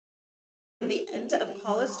the end of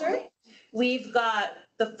Collister. We've got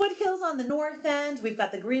the foothills on the north end. We've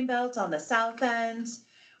got the greenbelt on the south end.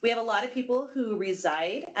 We have a lot of people who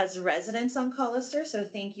reside as residents on Collister, so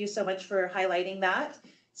thank you so much for highlighting that.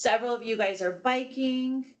 Several of you guys are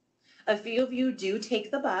biking. A few of you do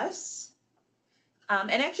take the bus.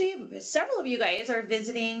 And actually, several of you guys are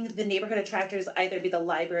visiting the neighborhood attractors, either be the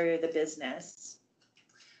library or the business.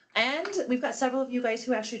 And we've got several of you guys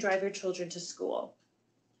who actually drive your children to school.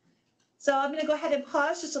 So I'm going to go ahead and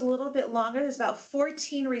pause just a little bit longer. There's about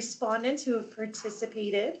 14 respondents who have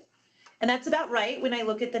participated. And that's about right when I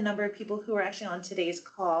look at the number of people who are actually on today's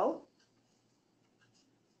call.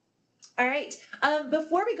 All right,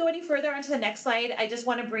 before we go any further onto the next slide, I just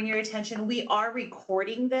want to bring your attention. We are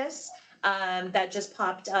recording this. That just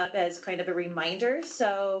popped up as kind of a reminder.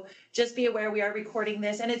 So just be aware we are recording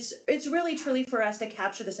this, and it's really truly for us to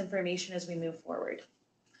capture this information as we move forward.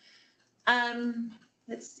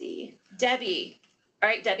 Let's see, Debbie. All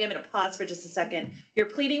right, Debbie, I'm going to pause for just a second. You're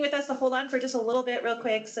pleading with us to hold on for just a little bit real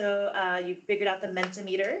quick. So you figured out the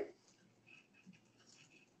Mentimeter.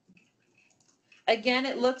 Again,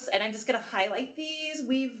 it looks, and I'm just going to highlight these.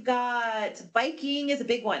 We've got biking is a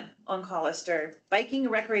big one on Collister. Biking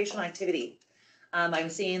and recreational activity. I'm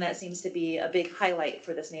seeing that seems to be a big highlight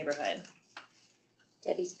for this neighborhood.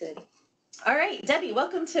 Debbie's good. All right, Debbie,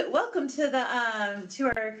 welcome to the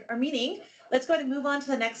to our meeting. Let's go ahead and move on to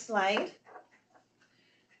the next slide.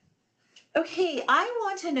 Okay, I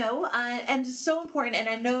want to know, and it's so important, and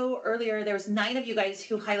I know earlier there was 9 of you guys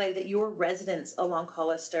who highlighted that you were residents along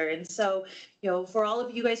Collister, and so, for all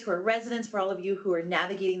of you guys who are residents, for all of you who are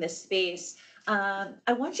navigating this space, I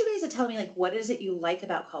want you guys to tell me, like, what is it you like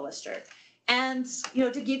about Collister? And,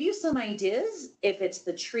 to give you some ideas, if it's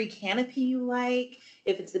the tree canopy you like,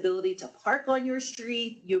 if it's the ability to park on your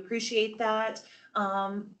street, you appreciate that,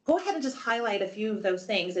 go ahead and just highlight a few of those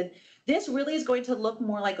things. And this really is going to look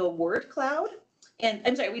more like a word cloud. And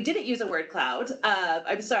I'm sorry, we didn't use a word cloud.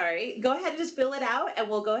 I'm sorry. Go ahead and just fill it out, and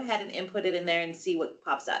we'll go ahead and input it in there and see what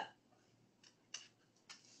pops up.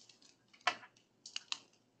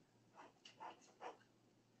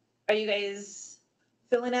 Are you guys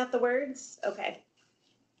filling out the words? Okay.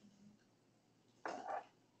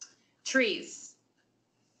 Trees.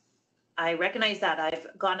 I recognize that. I've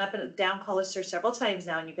gone up and down Collister several times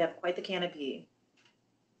now, and you have quite the canopy.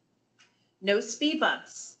 No speed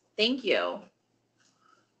bumps. Thank you.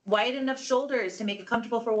 Wide enough shoulders to make it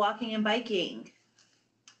comfortable for walking and biking.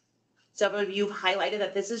 Several of you have highlighted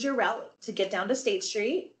that this is your route to get down to State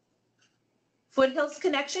Street. Foothills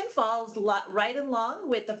connection falls right along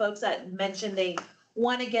with the folks that mentioned they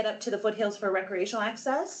want to get up to the foothills for recreational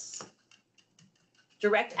access.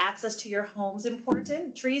 Direct access to your home's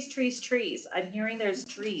important. Trees, trees, trees. I'm hearing there's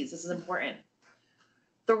trees. This is important.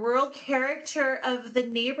 The rural character of the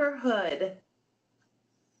neighborhood.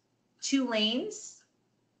 2 lanes.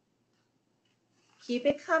 Keep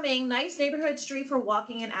it coming. Nice neighborhood street for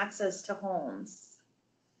walking and access to homes.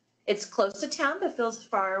 It's close to town, but feels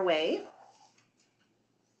far away.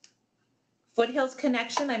 Foothills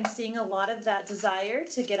connection. I'm seeing a lot of that desire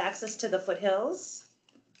to get access to the foothills.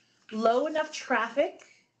 Low enough traffic.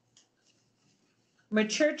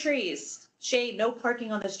 Mature trees. Shade, no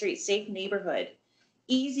parking on the street. Safe neighborhood.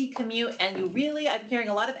 Easy commute, and I'm hearing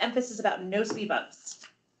a lot of emphasis about no speed bumps.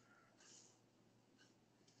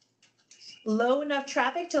 Low enough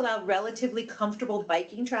traffic to allow relatively comfortable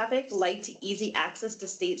biking traffic, light to easy access to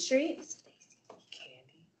State Street.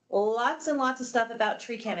 Lots and lots of stuff about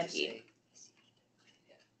tree canopy.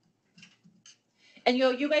 And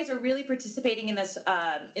you guys are really participating in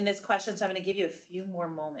this question, so I'm going to give you a few more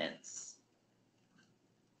moments.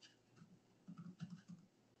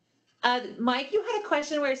 Mike, you had a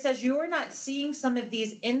question where it says you are not seeing some of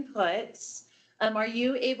these inputs. Are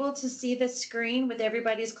you able to see the screen with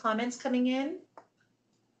everybody's comments coming in?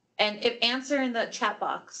 And answer in the chat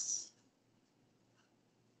box.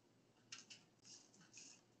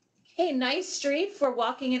 Okay, nice street for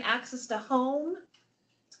walking and access to home.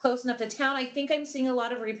 It's close enough to town. I think I'm seeing a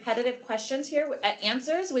lot of repetitive questions here at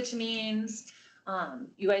answers, which means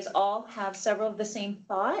you guys all have several of the same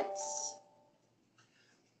thoughts.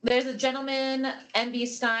 There's a gentleman, MB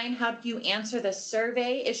Stein, how do you answer the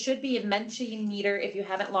survey? It should be in Mentimeter if you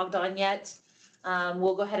haven't logged on yet.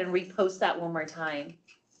 We'll go ahead and repost that one more time.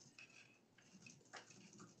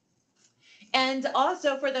 And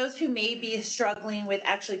also for those who may be struggling with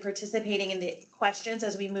actually participating in the questions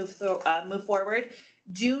as we move forward,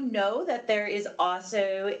 do know that there is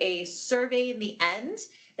also a survey in the end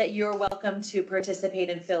that you're welcome to participate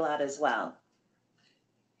and fill out as well.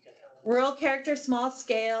 Rural character, small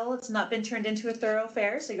scale. It's not been turned into a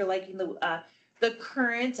thoroughfare, so you're liking the the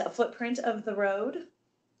current footprint of the road.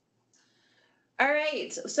 All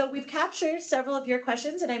right, so we've captured several of your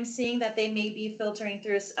questions, and I'm seeing that they may be filtering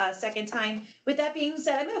through a second time. With that being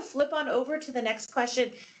said, I'm going to flip on over to the next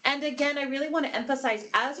question. And again, I really want to emphasize,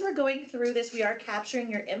 as we're going through this, we are capturing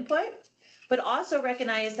your input, but also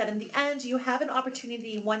recognize that in the end, you have an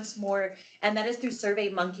opportunity once more, and that is through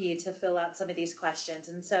SurveyMonkey to fill out some of these questions.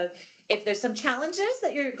 And so if there's some challenges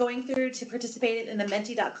that you're going through to participate in the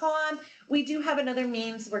menti.com, we do have another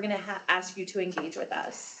means we're going to ask you to engage with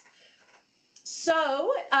us.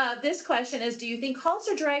 So this question is, do you think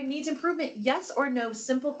Collister Drive needs improvement? Yes or no?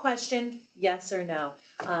 Simple question, yes or no.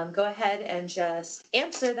 Go ahead and just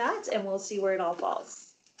answer that and we'll see where it all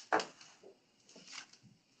falls.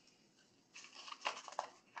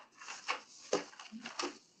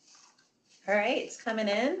 All right, it's coming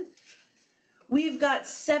in. We've got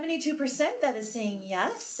 72% that is saying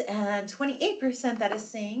yes and 28% that is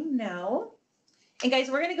saying no. And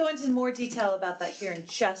guys, we're going to go into more detail about that here in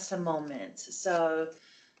just a moment. So,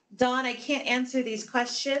 Dawn, I can't answer these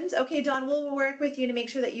questions. Okay, Dawn, we'll work with you to make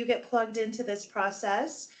sure that you get plugged into this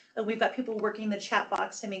process. And we've got people working the chat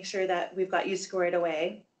box to make sure that we've got you squared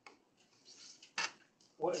away.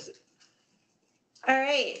 What is it? All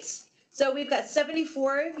right. So we've got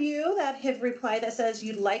 74 of you that have replied that says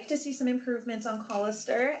you'd like to see some improvements on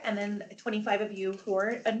Collister, and then 25 of you who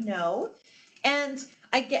are a no. And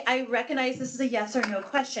I recognize this is a yes or no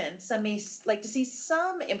question. Some may like to see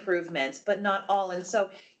some improvements, but not all. And so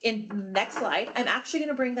in next slide, I'm actually going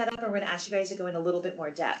to bring that up and we're going to ask you guys to go in a little bit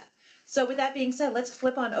more depth. So with that being said, let's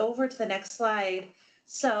flip on over to the next slide.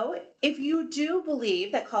 So if you do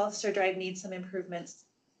believe that Collister Drive needs some improvements,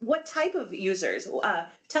 what type of users?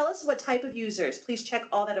 Tell us what type of users. Please check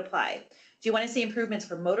all that apply. Do you want to see improvements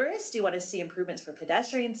for motorists? Do you want to see improvements for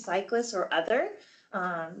pedestrians, cyclists, or other?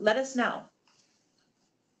 Let us know.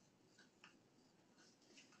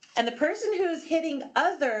 And the person who's hitting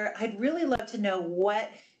other, I'd really love to know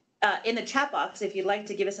what, in the chat box, if you'd like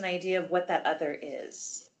to give us an idea of what that other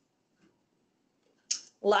is.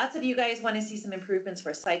 Lots of you guys want to see some improvements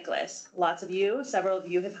for cyclists. Lots of you, several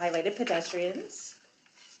of you have highlighted pedestrians.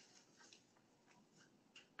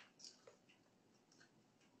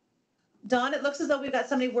 Dawn, it looks as though we've got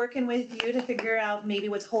somebody working with you to figure out maybe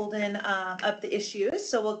what's holding up the issues.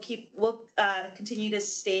 So we'll continue to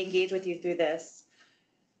stay engaged with you through this.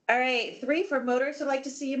 All right, 3 for motorists would like to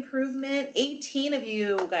see improvement. 18 of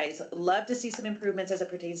you guys love to see some improvements as it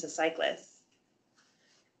pertains to cyclists.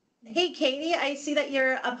 Hey, Katie, I see that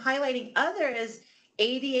you're highlighting other as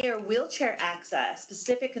ADA or wheelchair access,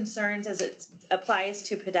 specific concerns as it applies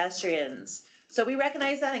to pedestrians. So we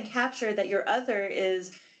recognize that and capture that your other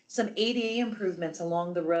is some ADA improvements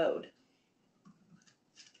along the road.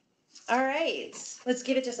 All right, let's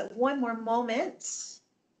give it just one more moment.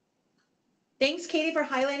 Thanks, Katie, for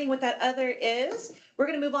highlighting what that other is. We're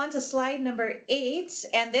going to move on to slide number 8,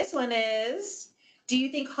 and this one is, do you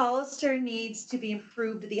think Collister needs to be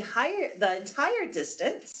improved the entire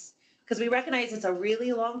distance? Because we recognize it's a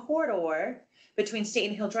really long corridor between State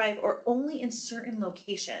and Hill Drive, or only in certain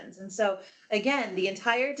locations. And so, again, the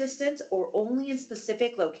entire distance or only in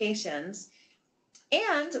specific locations.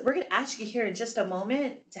 And we're going to ask you here in just a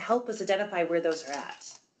moment to help us identify where those are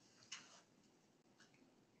at.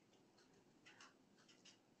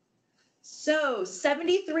 So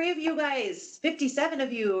 73 of you guys, 57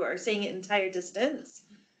 of you are saying it entire distance.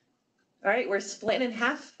 All right, we're split in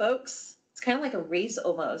half, folks. It's kind of like a race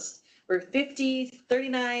almost. We're 50,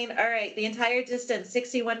 39. All right, the entire distance,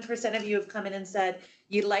 61% of you have come in and said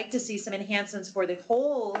you'd like to see some enhancements for the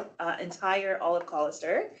whole entire all of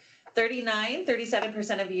Collister.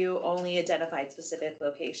 37% of you only identified specific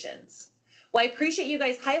locations. Well, I appreciate you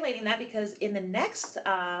guys highlighting that, because in the next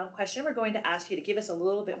question, we're going to ask you to give us a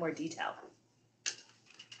little bit more detail.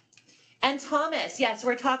 And Thomas, yes,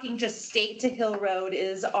 we're talking just State to Hill Road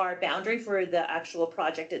is our boundary for the actual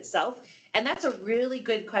project itself. And that's a really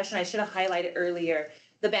good question. I should have highlighted earlier.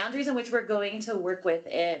 The boundaries in which we're going to work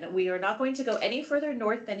within, we are not going to go any further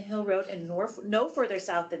north than Hill Road and no further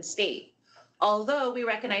south than State. Although we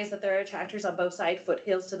recognize that there are tractors on both sides,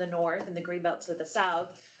 foothills to the north and the greenbelt to the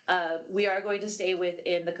south, we are going to stay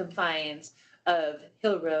within the confines of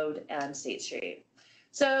Hill Road and State Street.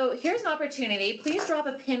 So here's an opportunity. Please drop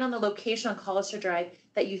a pin on the location on Collister Drive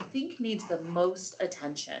that you think needs the most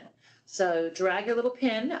attention. So drag your little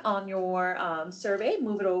pin on your survey,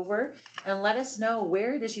 move it over, and let us know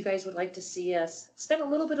where it is you guys would like to see us spend a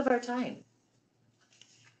little bit of our time.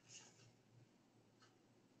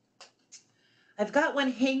 I've got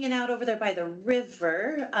one hanging out over there by the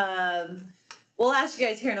river. We'll ask you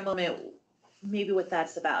guys here in a moment maybe what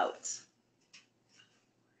that's about.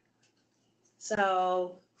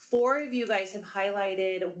 So 4 of you guys have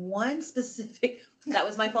highlighted one specific, that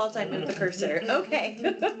was my fault, I moved the cursor. Okay.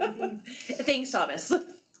 Thanks, Thomas.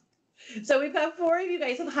 So we've got 4 of you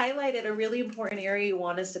guys have highlighted a really important area you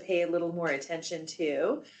want us to pay a little more attention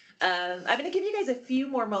to. I'm going to give you guys a few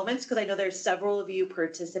more moments because I know there's several of you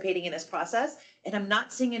participating in this process, and I'm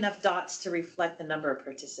not seeing enough dots to reflect the number of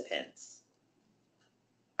participants.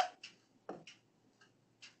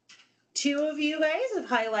 2 of you guys have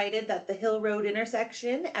highlighted that the Hill Road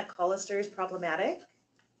intersection at Collister is problematic.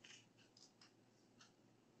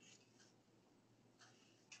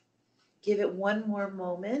 Give it one more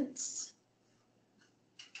moment.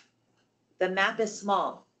 The map is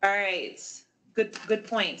small. All right, good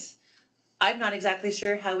point. I'm not exactly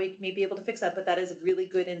sure how we may be able to fix that, but that is a really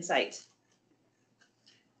good insight.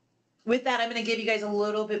 With that, I'm going to give you guys a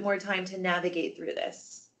little bit more time to navigate through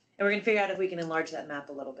this. And we're going to figure out if we can enlarge that map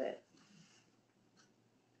a little bit.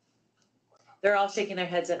 They're all shaking their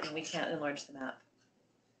heads at me, we can't enlarge the map.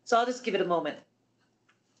 So I'll just give it a moment.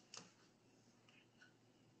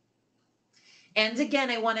 And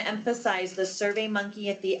again, I want to emphasize the Survey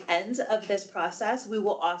Monkey at the end of this process. We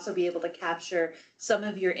will also be able to capture some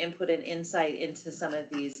of your input and insight into some of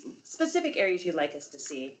these specific areas you'd like us to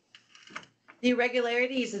see. The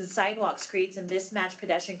irregularities in sidewalks creates a mismatched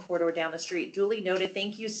pedestrian corridor down the street. Duly noted.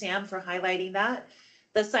 Thank you, Sam, for highlighting that.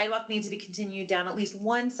 The sidewalk needs to be continued down at least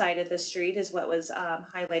one side of the street is what was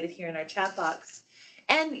highlighted here in our chat box.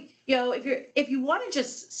 And you know, if you want to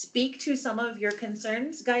just speak to some of your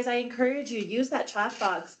concerns, guys, I encourage you use that chat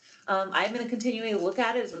box. I'm going to continually look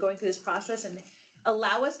at it as we're going through this process and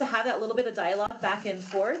allow us to have that little bit of dialogue back and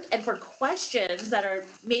forth. And for questions that are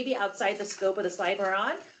maybe outside the scope of the slide we're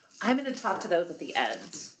on, I'm going to talk to those at the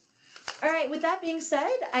end. All right, with that being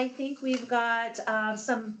said, I think we've got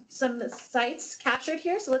some sites captured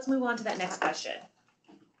here. So let's move on to that next question.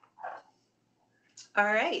 All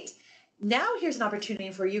right. Now here's an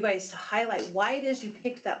opportunity for you guys to highlight why it is you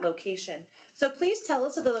picked that location. So please tell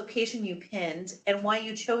us of the location you pinned and why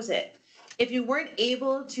you chose it. If you weren't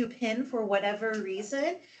able to pin for whatever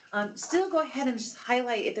reason, still go ahead and just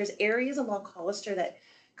highlight if there's areas along Collister that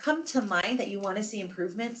come to mind that you want to see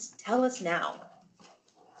improvements, tell us now.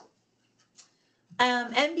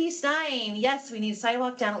 MB Stein, yes, we need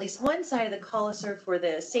sidewalk down at least one side of the Collister for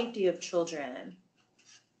the safety of children.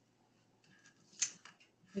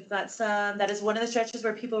 We've got some, that is one of the stretches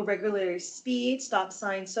where people regularly speed, stop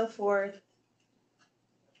signs, so forth.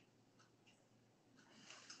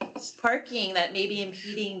 It's parking that may be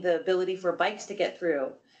impeding the ability for bikes to get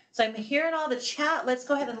through. So I'm hearing all the chat. Let's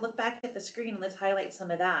go ahead and look back at the screen and let's highlight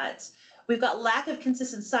some of that. We've got lack of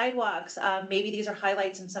consistent sidewalks. Maybe these are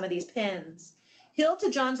highlights in some of these pins. Hill to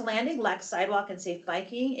John's Landing lacks sidewalk and safe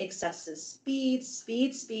biking, excessive speed.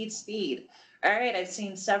 All right, I've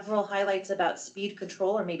seen several highlights about speed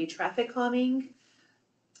control or maybe traffic calming.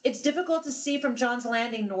 It's difficult to see from John's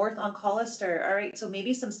Landing north on Collister. All right, so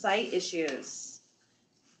maybe some sight issues.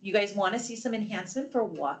 You guys want to see some enhancement for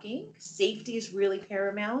walking? Safety is really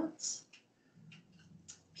paramount.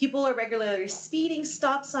 People are regularly speeding,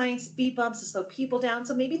 stop signs, speed bumps to slow people down.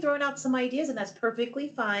 So maybe throwing out some ideas, and that's perfectly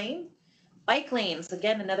fine. Bike lanes,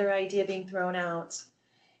 again, another idea being thrown out.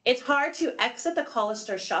 It's hard to exit the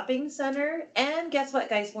Collister Shopping Center, and guess what,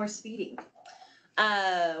 guys? More speeding.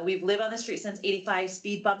 We've lived on the street since '85.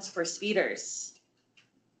 Speed bumps for speeders.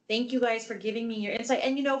 Thank you guys for giving me your insight.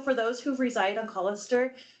 And you know, for those who reside on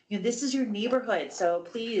Collister, you know, this is your neighborhood. So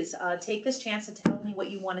please take this chance to tell me what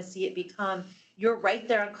you want to see it become. You're right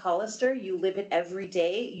there on Collister. You live it every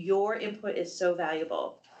day. Your input is so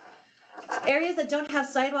valuable. Areas that don't have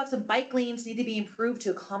sidewalks and bike lanes need to be improved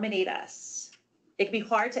to accommodate us. It can be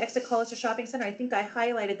hard to exit Collister Shopping Center. I think I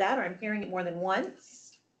highlighted that, or I'm hearing it more than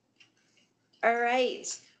once. All right.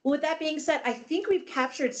 Well, with that being said, I think we've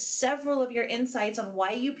captured several of your insights on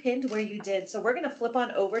why you pinned where you did. So we're going to flip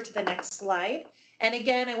on over to the next slide. And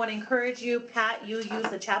again, I want to encourage you, Pat, you use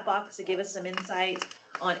the chat box to give us some insight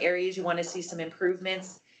on areas you want to see some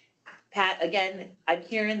improvements. Pat, again, I'm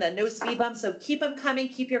hearing the no speed bumps, so keep them coming,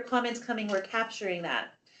 keep your comments coming. We're capturing that.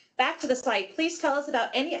 Back to the slide. Please tell us about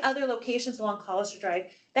any other locations along Collister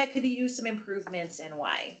Drive that could use some improvements and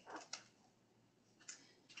why.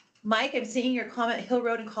 Mike, I'm seeing your comment, Hill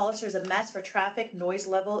Road and Collister is a mess for traffic. Noise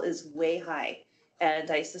level is way high.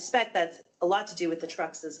 And I suspect that's a lot to do with the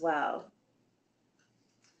trucks as well.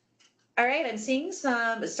 All right, I'm seeing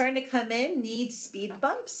some starting to come in, need speed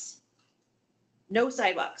bumps. No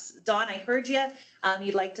sidewalks. Dawn, I heard you.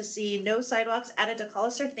 You'd like to see no sidewalks added to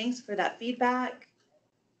Collister. Thanks for that feedback.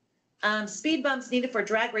 Speed bumps needed for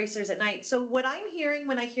drag racers at night. So what I'm hearing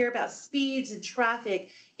when I hear about speeds and traffic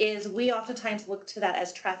is we oftentimes look to that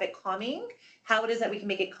as traffic calming. how it is that we can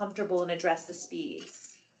make it comfortable and address the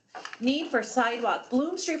speeds. Need for sidewalk.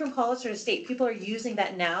 Bloom Street from Collister to State. People are using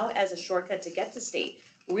that now as a shortcut to get to State.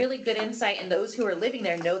 Really good insight, and those who are living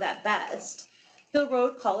there know that best. Hill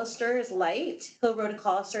Road, Collister is light. Hill Road and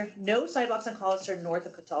Collister, no sidewalks on Collister north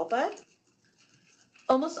of Catalpa.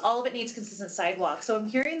 Almost all of it needs consistent sidewalks. So I'm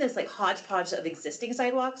hearing this like hodgepodge of existing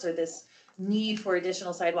sidewalks or this need for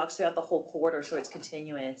additional sidewalks throughout the whole corridor so it's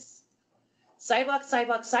continuous. Sidewalks,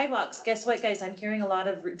 sidewalks, sidewalks. Guess what, guys? I'm hearing a lot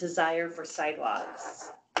of desire for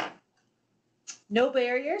sidewalks. No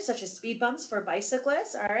barriers such as speed bumps for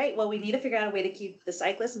bicyclists. All right, well, we need to figure out a way to keep the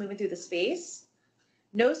cyclists moving through the space.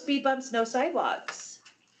 No speed bumps, no sidewalks.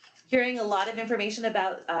 Hearing a lot of information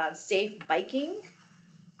about safe biking.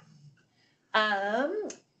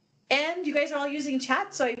 And you guys are all using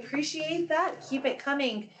chat, so I appreciate that. Keep it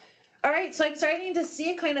coming. All right, so I'm starting to see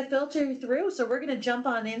it kind of filter through, so we're going to jump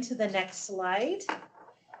on into the next slide.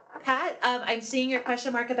 Pat, I'm seeing your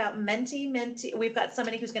question mark about Menti. We've got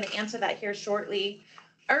somebody who's going to answer that here shortly.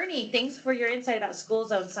 Ernie, thanks for your insight about school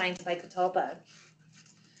zone signs by Catalpa.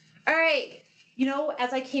 All right, you know,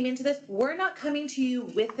 as I came into this, we're not coming to you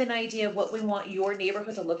with an idea of what we want your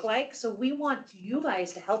neighborhood to look like, so we want you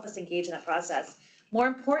guys to help us engage in that process. More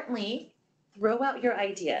importantly, throw out your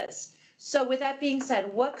ideas. So with that being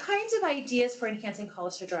said, what kinds of ideas for enhancing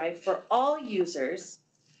Collister Drive for all users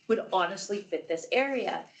would honestly fit this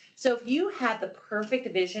area? So if you had the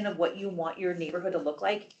perfect vision of what you want your neighborhood to look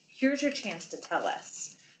like, here's your chance to tell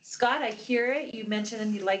us. Scott, I hear it. You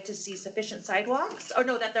mentioned you'd like to see sufficient sidewalks, or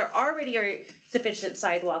no, that there already are sufficient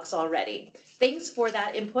sidewalks already. Thanks for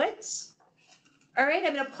that input. All right,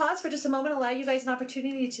 I'm going to pause for just a moment, allow you guys an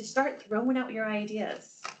opportunity to start throwing out your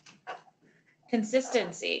ideas.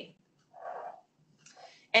 Consistency.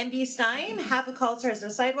 MB Stein, half of Collister has no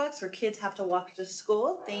sidewalks where kids have to walk to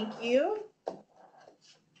school. Thank you.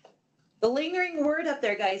 The lingering word up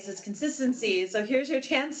there, guys, is consistency. So here's your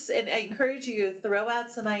chance, and I encourage you to throw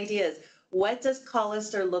out some ideas. What does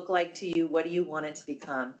Collister look like to you? What do you want it to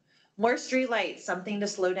become? More streetlights, something to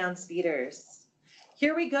slow down speeders.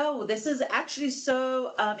 Here we go. This is actually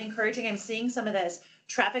so encouraging. I'm seeing some of this.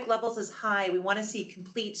 Traffic levels is high. We want to see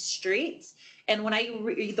complete streets. And when I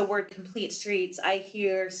read the word complete streets, I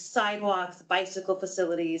hear sidewalks, bicycle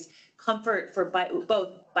facilities, comfort for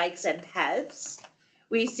both bikes and peds.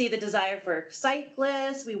 We see the desire for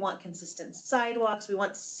cyclists. We want consistent sidewalks. We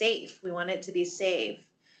want safe. We want it to be safe.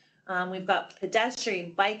 We've got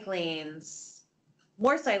pedestrian, bike lanes,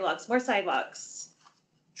 more sidewalks, more sidewalks.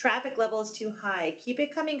 Traffic level is too high. Keep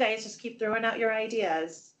it coming, guys. Just keep throwing out your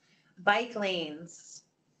ideas. Bike lanes.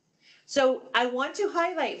 So I want to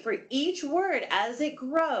highlight for each word as it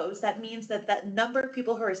grows, that means that that number of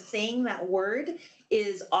people who are saying that word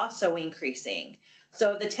is also increasing.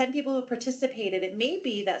 So of the 10 people who participated, it may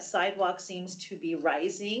be that sidewalk seems to be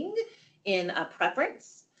rising in a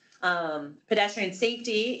preference. Pedestrian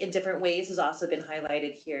safety in different ways has also been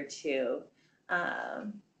highlighted here too.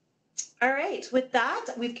 All right, with that,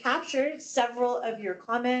 we've captured several of your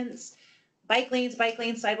comments. Bike lanes,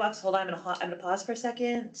 sidewalks. Hold on, I'm gonna pause for a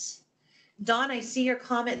second. Dawn, I see your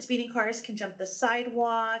comment. Speeding cars can jump the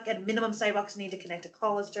sidewalk, and minimum sidewalks need to connect to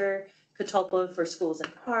Collister, Catalpa for schools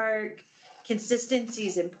and park. Consistency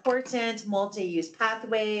is important. Multi-use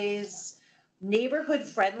pathways, neighborhood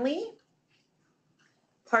friendly,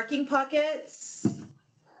 parking pockets,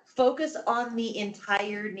 focus on the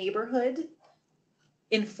entire neighborhood.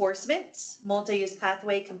 Enforcement, multi-use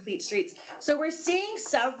pathway, complete streets. So we're seeing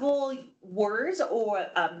several words or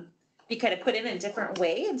be kind of put in a different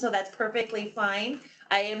way, and so that's perfectly fine.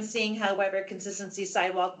 I am seeing, however, consistency,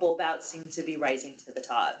 sidewalk, bulb out seems to be rising to the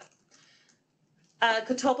top.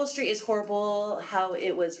 Catalpa Street is horrible how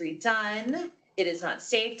it was redone. It is not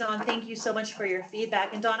safe. Dawn, thank you so much for your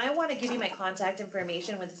feedback. And Dawn, I want to give you my contact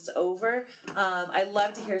information when this is over. I'd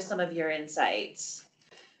love to hear some of your insights.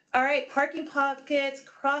 All right, parking pockets,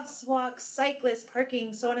 crosswalks, cyclists,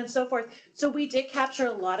 parking, so on and so forth. So we did capture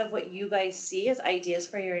a lot of what you guys see as ideas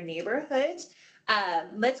for your neighborhood.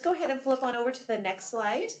 Let's go ahead and flip on over to the next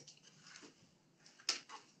slide.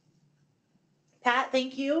 Pat,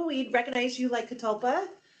 thank you. We recognize you like Catalpa.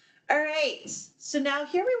 All right, so now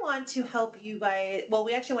here we want to help you guys, well,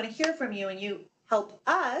 we actually want to hear from you and you help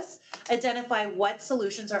us identify what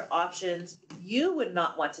solutions or options you would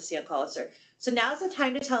not want to see on Collister. So now's the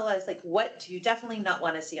time to tell us, like, what do you definitely not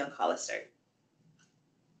want to see on Collister?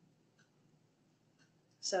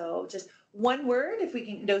 So just one word, if we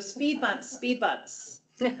can, no speed bumps, speed bumps.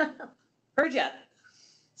 Heard ya.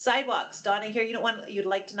 Sidewalks. Dawn, I hear you don't want, you'd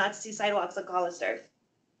like to not see sidewalks on Collister.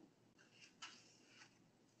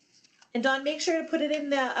 And Dawn, make sure to put it in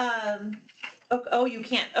the, Oh, you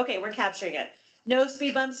can't. Okay, we're capturing it. No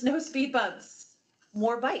speed bumps, no speed bumps.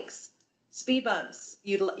 More bikes. Speed bumps.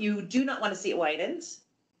 You do not want to see it widened.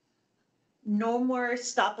 No more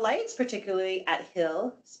stoplights, particularly at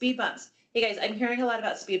hill. Speed bumps. Hey guys, I'm hearing a lot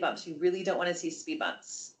about speed bumps. You really don't want to see speed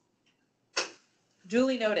bumps.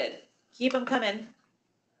 Duly noted. Keep them coming.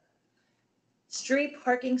 Street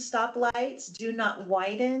parking stoplights do not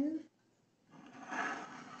widen.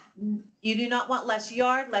 You do not want less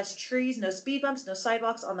yard, less trees, no speed bumps, no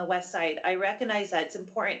sidewalks on the west side. I recognize that it's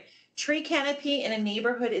important. Tree canopy in a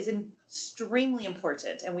neighborhood is extremely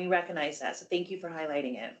important, and we recognize that. So thank you for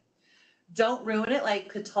highlighting it. Don't ruin it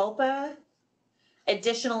like Catalpa.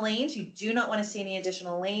 Additional lanes, you do not want to see any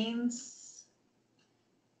additional lanes.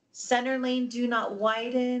 Center lane, do not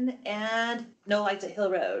widen, and no lights at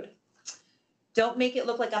Hill Road. Don't make it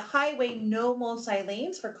look like a highway, no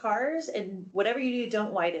multi-lanes for cars, and whatever you do,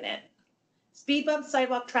 don't widen it. Speed bumps,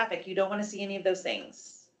 sidewalk traffic, you don't want to see any of those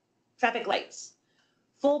things. Traffic lights.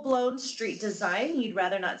 Full-blown street design, you'd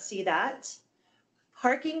rather not see that.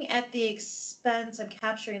 Parking at the expense, I'm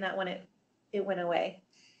capturing that when it went away.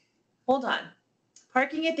 Hold on.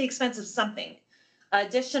 Parking at the expense of something.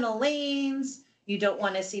 Additional lanes, you don't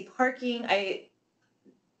want to see parking.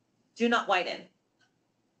 Do not widen.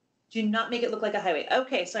 Do not make it look like a highway.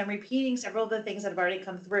 Okay, so I'm repeating several of the things that have already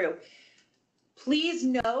come through. Please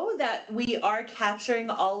know that we are capturing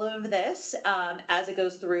all of this as it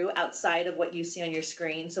goes through outside of what you see on your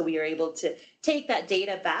screen. So we are able to take that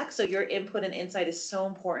data back. So your input and insight is so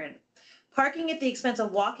important. Parking at the expense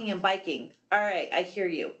of walking and biking. All right, I hear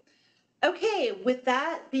you. Okay, with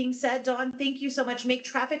that being said, Dawn, thank you so much. Make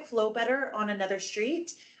traffic flow better on another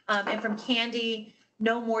street. And from Candy,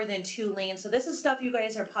 no more than 2 lanes. So this is stuff you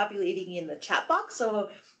guys are populating in the chat box. So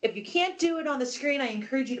if you can't do it on the screen, I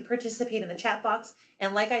encourage you to participate in the chat box.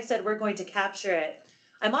 And like I said, we're going to capture it.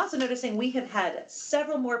 I'm also noticing we have had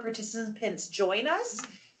several more participants join us,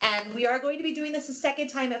 and we are going to be doing this a second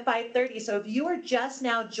time at 5:30. So if you are just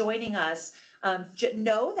now joining us,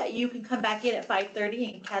 know that you can come back in at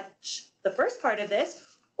 5:30 and catch the first part of this,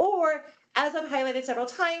 or as I've highlighted several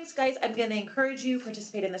times, guys, I'm going to encourage you to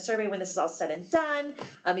participate in the survey when this is all said and done,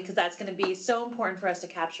 because that's going to be so important for us to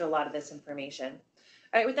capture a lot of this information.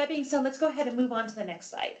 All right, with that being said, let's go ahead and move on to the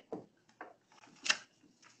next slide.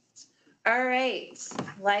 All right,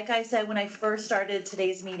 like I said when I first started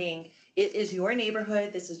today's meeting, it is your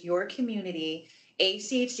neighborhood, this is your community.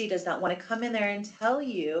 ACHD does not want to come in there and tell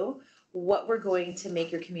you what we're going to make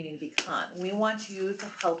your community become. We want you to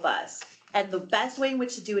help us. And the best way in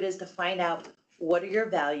which to do it is to find out what are your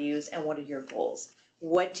values and what are your goals.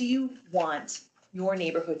 What do you want your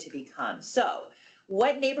neighborhood to become? So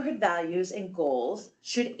what neighborhood values and goals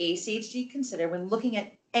should ACHD consider when looking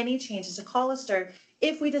at any changes to Collister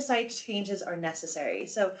if we decide changes are necessary?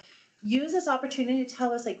 So use this opportunity to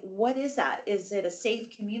tell us, like, what is that? Is it a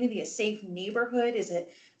safe community, a safe neighborhood? Is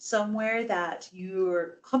it somewhere that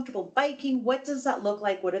you're comfortable biking? What does that look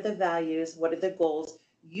like? What are the values? What are the goals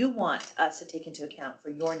you want us to take into account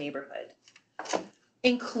for your neighborhood?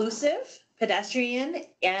 Inclusive, pedestrian,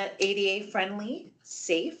 and ADA friendly,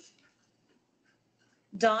 safe.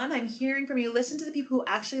 Dawn, I'm hearing from you, listen to the people who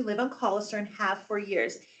actually live on Collister and have for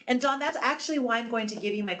years. And Dawn, that's actually why I'm going to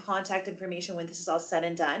give you my contact information when this is all said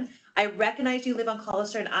and done. I recognize you live on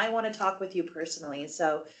Collister and I want to talk with you personally.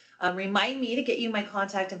 So remind me to get you my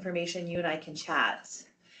contact information, you and I can chat.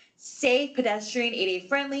 Safe, pedestrian, ADA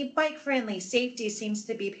friendly, bike friendly, safety seems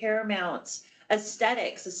to be paramount.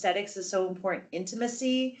 Aesthetics is so important.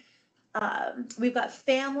 Intimacy, we've got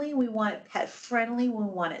family, we want it pet friendly, we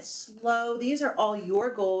want it slow. These are all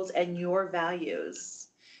your goals and your values.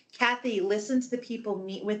 Kathy, listen to the people,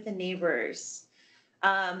 meet with the neighbors.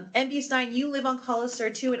 MB Stein, you live on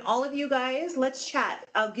Collister too, and all of you guys, let's chat.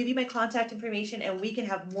 I'll give you my contact information and we can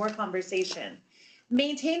have more conversation.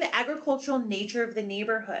 Maintain the agricultural nature of the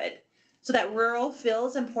neighborhood so that rural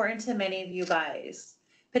feels important to many of you guys.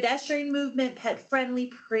 Pedestrian movement, pet friendly,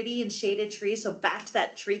 pretty and shaded trees. So back to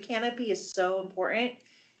that tree canopy is so important.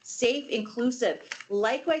 Safe, inclusive.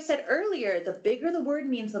 Like I said earlier, the bigger the word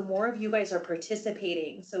means, the more of you guys are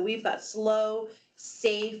participating. So we've got slow,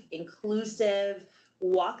 safe, inclusive,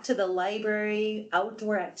 walk to the library,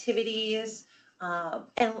 outdoor activities.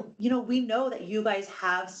 And you know, we know that you guys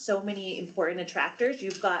have so many important attractors.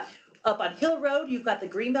 You've got up on Hill Road, you've got the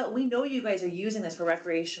Greenbelt. We know you guys are using this for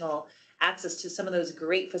recreational access to some of those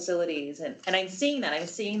great facilities. And I'm seeing that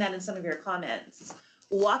in some of your comments.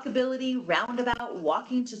 Walkability, roundabout,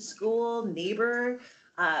 walking to school, neighbor,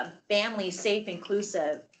 family, safe,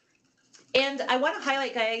 inclusive. And I want to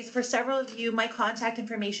highlight, guys, for several of you, my contact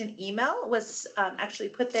information email was actually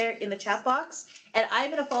put there in the chat box. And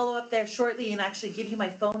I'm going to follow up there shortly and actually give you my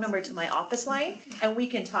phone number to my office line, and we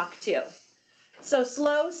can talk too. So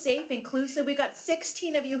slow, safe, inclusive. We've got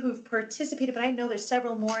 16 of you who've participated, but I know there's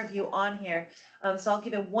several more of you on here. So I'll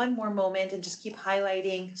give it one more moment and just keep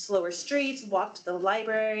highlighting slower streets, walk to the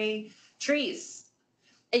library, trees.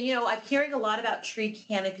 And you know, I'm hearing a lot about tree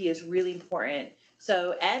canopy is really important.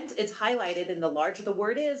 So, and it's highlighted, and the larger the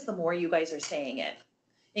word is, the more you guys are saying it.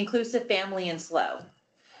 Inclusive, family, and slow.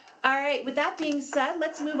 All right, with that being said,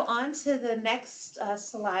 let's move on to the next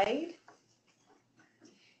slide.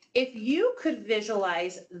 If you could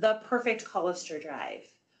visualize the perfect Collister Drive,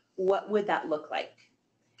 what would that look like?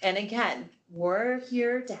 And again, we're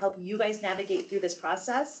here to help you guys navigate through this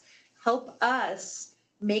process, help us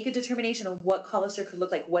make a determination of what Collister could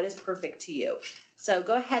look like, what is perfect to you. So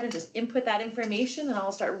go ahead and just input that information and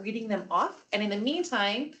I'll start reading them off. And in the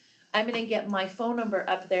meantime, I'm gonna get my phone number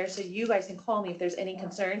up there so you guys can call me if there's any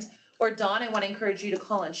concerns. Or Dawn, I wanna encourage you to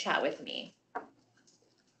call and chat with me.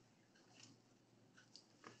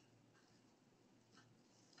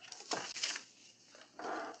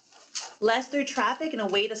 Less through traffic and a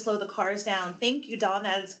way to slow the cars down. Thank you, Dawn,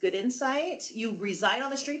 that is good insight. You reside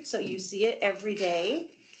on the street, so you see it every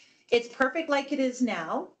day. It's perfect like it is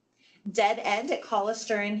now. Dead end at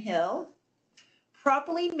Collister and Hill.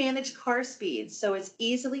 Properly managed car speeds, so it's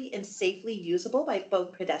easily and safely usable by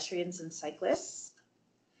both pedestrians and cyclists.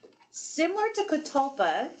 Similar to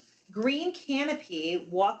Catalpa, green canopy,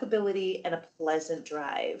 walkability, and a pleasant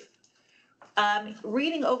drive.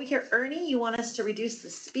 Reading over here, Ernie, you want us to reduce the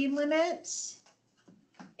speed limit.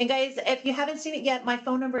 And guys, if you haven't seen it yet, my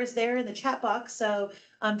phone number is there in the chat box. So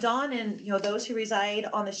Dawn and those who reside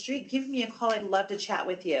on the street, give me a call. I'd love to chat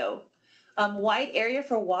with you. Wide area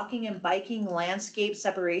for walking and biking, landscape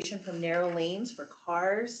separation from narrow lanes for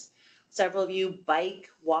cars. Several of you bike,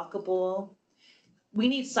 walkable. We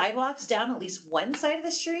need sidewalks down at least one side of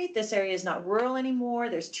the street. This area is not rural anymore.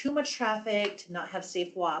 There's too much traffic to not have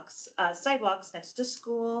safe sidewalks next to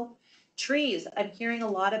school. Trees, I'm hearing a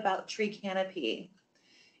lot about tree canopy.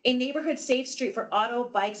 A neighborhood safe street for auto,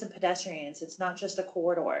 bikes, and pedestrians. It's not just a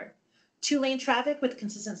corridor. 2-lane traffic with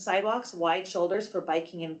consistent sidewalks, wide shoulders for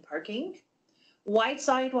biking and parking. Wide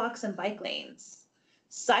sidewalks and bike lanes.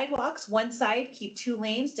 Sidewalks, one side, keep 2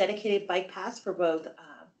 lanes, dedicated bike paths for both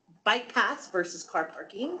bike paths versus car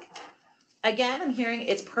parking. Again, I'm hearing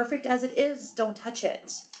it's perfect as it is, don't touch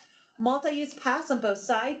it. Multi-use paths on both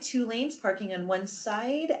sides, 2 lanes, parking on one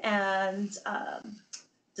side, and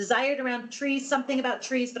desired around trees, something about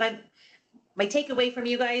trees, but my takeaway from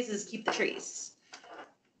you guys is keep the trees.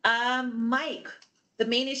 Mike, the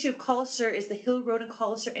main issue of Collister is the Hill Road and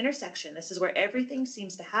Collister intersection. This is where everything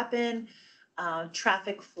seems to happen,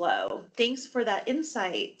 traffic flow. Thanks for that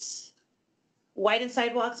insight. Widen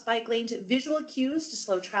sidewalks, bike lanes, visual cues to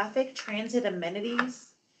slow traffic, transit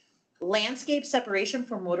amenities, landscape separation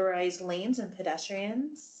for motorized lanes and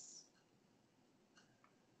pedestrians.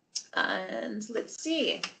 And let's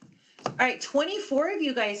see. All right, 24 of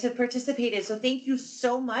you guys have participated, so thank you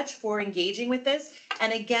so much for engaging with this.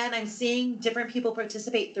 And again, I'm seeing different people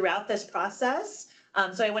participate throughout this process.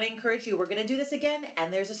 So I want to encourage you, we're going to do this again,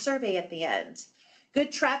 and there's a survey at the end.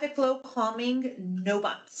 Good traffic flow, calming, no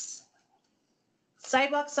bumps.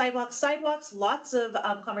 Sidewalks, sidewalks, sidewalks, lots of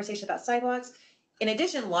conversation about sidewalks. In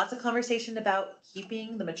addition, lots of conversation about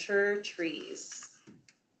keeping the mature trees.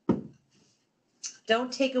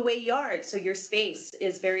 Don't take away yards, so your space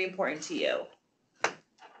is very important to you.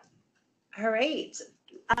 All right.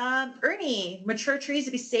 Ernie, mature trees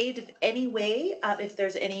to be saved in any way, if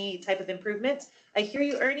there's any type of improvements. I hear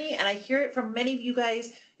you, Ernie, and I hear it from many of you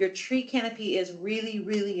guys. Your tree canopy is really,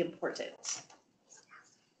 really important.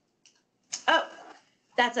 Oh,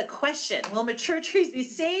 that's a question. Will mature trees be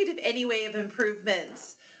saved in any way of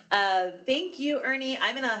improvements? Thank you, Ernie.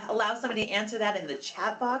 I'm going to allow somebody to answer that in the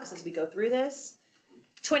chat box as we go through this.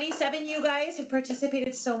 27 you guys have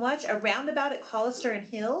participated so much. A roundabout at Collister and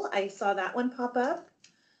Hill. I saw that one pop up.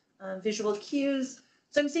 Visual cues.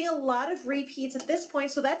 So I'm seeing a lot of repeats at this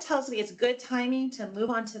point. So that tells me it's good timing to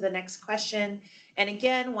move on to the next question. And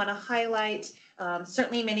again, want to highlight,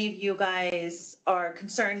 certainly many of you guys are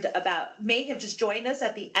concerned about, may have just joined us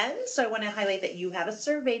at the end. So I want to highlight that you have a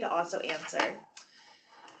survey to also answer.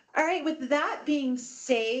 All right, with that being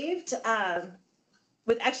saved,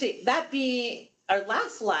 with actually that being our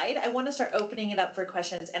last slide, I want to start opening it up for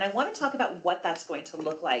questions, and I want to talk about what that's going to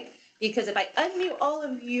look like. Because if I unmute all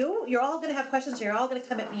of you, you're all going to have questions, and you're all going to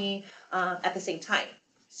come at me at the same time.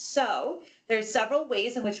 So there's several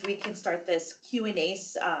ways in which we can start this Q&A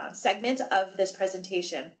segment of this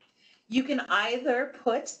presentation. You can either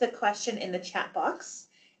put the question in the chat box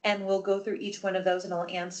and we'll go through each one of those and I'll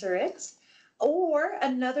answer it. Or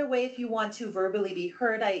another way, if you want to verbally be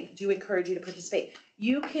heard, I do encourage you to participate.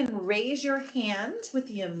 You can raise your hand with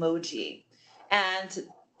the emoji and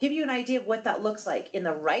give you an idea of what that looks like. In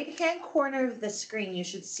the right-hand corner of the screen, you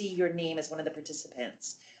should see your name as one of the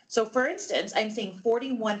participants. So for instance, I'm seeing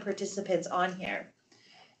 41 participants on here.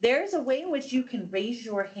 There's a way in which you can raise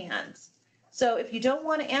your hands. So if you don't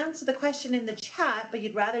want to answer the question in the chat, but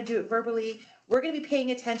you'd rather do it verbally, we're going to be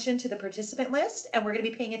paying attention to the participant list and we're going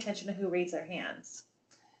to be paying attention to who raised their hands.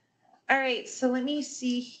 All right, so let me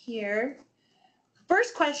see here.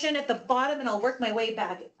 First question at the bottom, and I'll work my way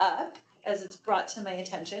back up as it's brought to my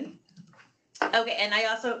attention. Okay, and I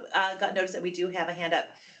also got notice that we do have a hand up.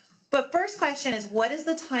 But first question is, what is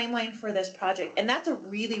the timeline for this project? And that's a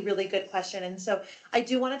really, really good question. And so I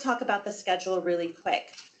do want to talk about the schedule really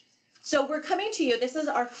quick. So we're coming to you. This is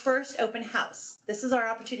our first open house. This is our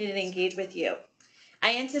opportunity to engage with you.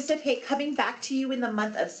 I anticipate coming back to you in the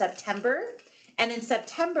month of September. And in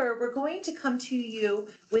September, we're going to come to you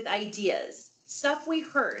with ideas, stuff we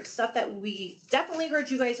heard, stuff that we definitely heard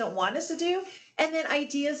you guys don't want us to do, and then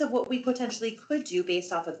ideas of what we potentially could do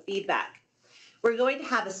based off of feedback. We're going to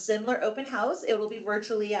have a similar open house. It will be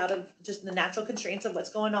virtually out of just the natural constraints of what's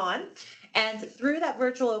going on. And through that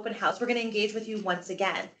virtual open house, we're going to engage with you once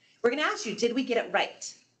again. We're going to ask you, did we get it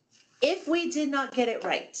right? If we did not get it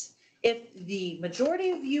right, if the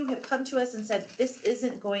majority of you have come to us and said, this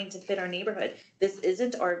isn't going to fit our neighborhood, this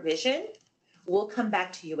isn't our vision, we'll come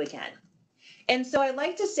back to you again. And so I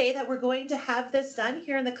like to say that we're going to have this done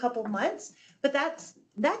here in a couple months, but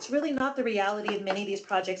that's really not the reality of many of these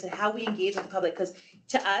projects and how we engage with the public, because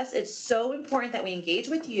to us, it's so important that we engage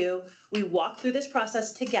with you. We walk through this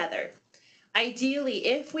process together. Ideally,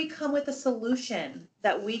 if we come with a solution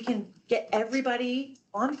that we can get everybody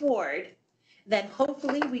on board, then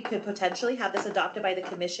hopefully we could potentially have this adopted by the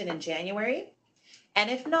commission in January. And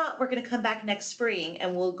if not, we're going to come back next spring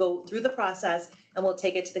and we'll go through the process and we'll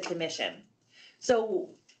take it to the commission. So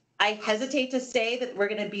I hesitate to say that we're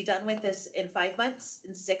going to be done with this in 5 months,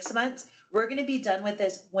 in 6 months. We're going to be done with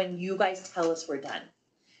this when you guys tell us we're done,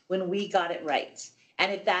 when we got it right.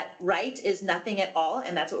 And if that right is nothing at all,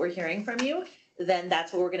 and that's what we're hearing from you, then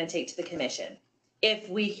that's what we're going to take to the commission. If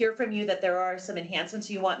we hear from you that there are some enhancements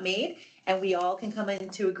you want made and we all can come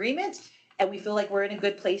into agreement and we feel like we're in a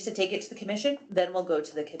good place to take it to the commission, then we'll go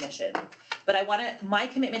to the commission. But my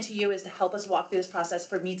commitment to you is to help us walk through this process,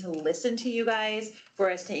 for me to listen to you guys, for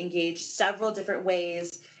us to engage several different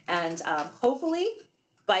ways. And hopefully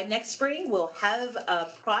by next spring, we'll have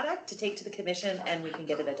a product to take to the commission and we can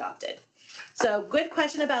get it adopted. So good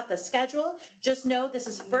question about the schedule. Just know this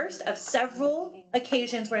is first of several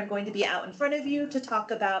occasions where I'm going to be out in front of you to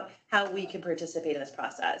talk about how we can participate in this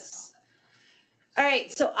process. All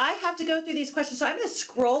right, so I have to go through these questions. So I'm going to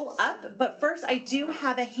scroll up, but first I do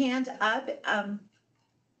have a hand up.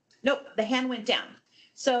 Nope, the hand went down.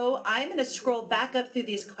 So I'm going to scroll back up through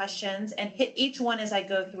these questions and hit each one as I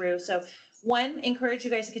go through. So one, encourage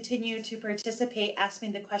you guys to continue to participate. Ask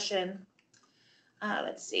me the question.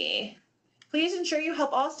 Let's see. Please ensure you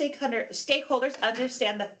help all stakeholders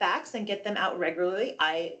understand the facts and get them out regularly.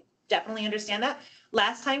 I definitely understand that.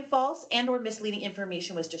 Last time false and/or misleading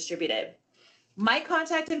information was distributed. My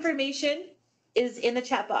contact information is in the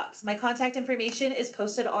chat box. My contact information is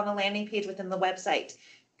posted on a landing page within the website.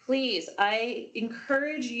 Please, I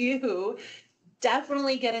encourage you,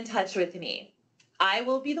 definitely get in touch with me. I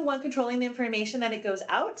will be the one controlling the information that it goes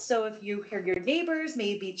out. So if you hear your neighbors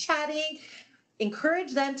maybe chatting,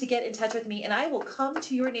 encourage them to get in touch with me and I will come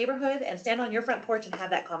to your neighborhood and stand on your front porch and have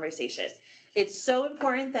that conversation. It's so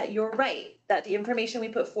important that you're right, that the information we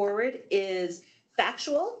put forward is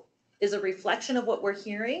factual, is a reflection of what we're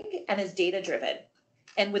hearing, and is data driven.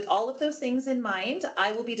 And with all of those things in mind,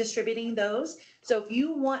 I will be distributing those. So if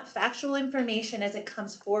you want factual information as it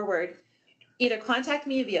comes forward, either contact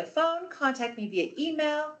me via phone, contact me via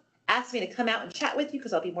email, ask me to come out and chat with you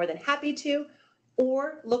because I'll be more than happy to,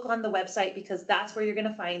 or look on the website because that's where you're going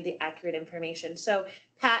to find the accurate information. So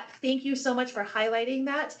Pat, thank you so much for highlighting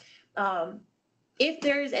that. If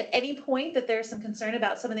there's at any point that there's some concern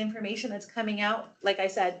about some of the information that's coming out, like I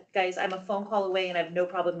said, guys, I'm a phone call away and I have no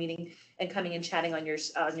problem meeting and coming and chatting on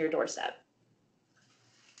your doorstep.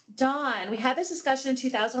 Dawn, we had this discussion in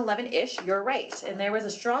 2011-ish, you're right. And there was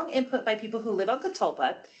a strong input by people who live on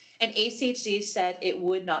Catalpa, and ACHD said it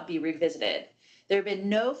would not be revisited. There have been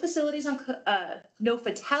no fatalities on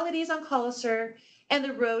Collister, and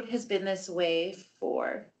the road has been this way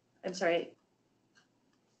for, I'm sorry,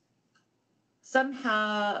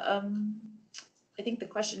 somehow, I think the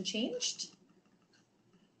question changed.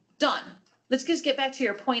 Dawn, let's just get back to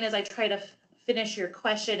your point as I try to finish your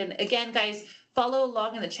question. And again, guys, follow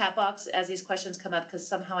along in the chat box as these questions come up, because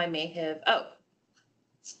somehow I may have,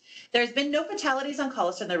 there's been no fatalities on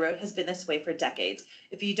Collister, and the road has been this way for decades.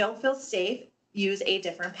 If you don't feel safe, use a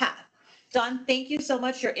different path. Dawn, thank you so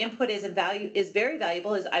much. Your input is very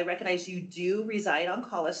valuable, as I recognize you do reside on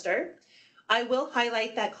Collister. I will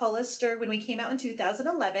highlight that Collister, when we came out in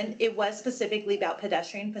 2011, it was specifically about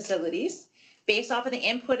pedestrian facilities. Based off of the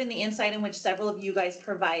input and the insight in which several of you guys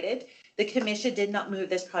provided, the commission did not move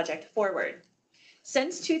this project forward.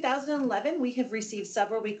 Since 2011, we have received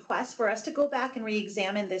several requests for us to go back and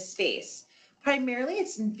re-examine this space. Primarily,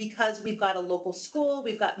 it's because we've got a local school,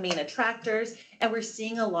 we've got main attractors, and we're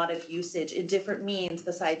seeing a lot of usage in different means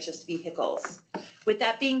besides just vehicles. With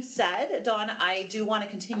that being said, Dawn, I do want to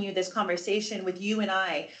continue this conversation with you and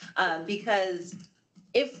I, because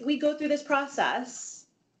if we go through this process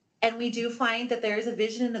and we do find that there is a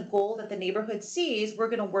vision and a goal that the neighborhood sees, we're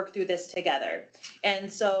going to work through this together.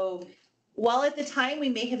 And so while at the time we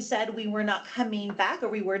may have said we were not coming back or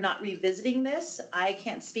we were not revisiting this, I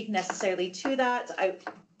can't speak necessarily to that. I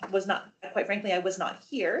was not, quite frankly, I was not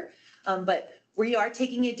here, but we are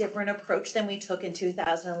taking a different approach than we took in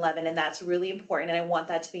 2011, and that's really important, and I want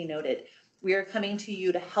that to be noted. We are coming to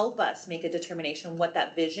you to help us make a determination what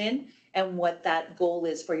that vision and what that goal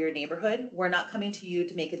is for your neighborhood. We're not coming to you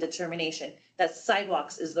to make a determination that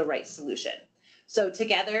sidewalks is the right solution. So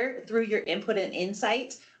together, through your input and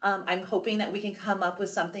insight, I'm hoping that we can come up with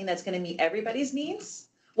something that's going to meet everybody's needs,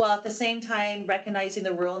 while at the same time recognizing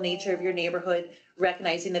the rural nature of your neighborhood,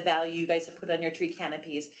 recognizing the value you guys have put on your tree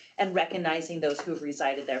canopies, and recognizing those who have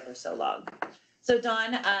resided there for so long. So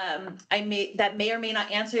Dawn, that may or may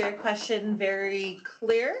not answer your question very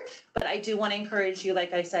clear, but I do want to encourage you,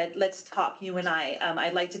 like I said, let's talk, you and I.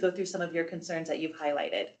 I'd like to go through some of your concerns that you've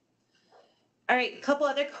highlighted. All right, a couple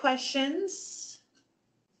other questions.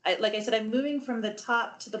 Like I said, I'm moving from the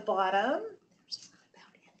top to the bottom.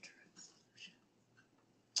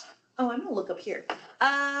 Oh, I'm gonna look up here.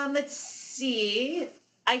 Let's see.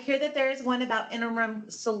 I hear that there is one about interim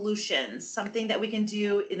solutions, something that we can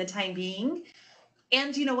do in the time being.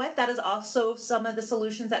 And you know what? That is also some of the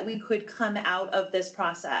solutions that we could come out of this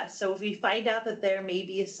process. So if we find out that there may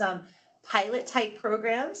be some pilot type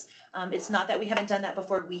programs, it's not that we haven't done that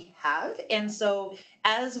before, we have. And so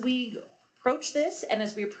as we approach this, and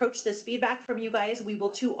as we approach this feedback from you guys, we will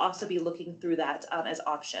too also be looking through that as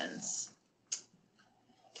options.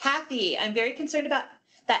 Kathy, I'm very concerned about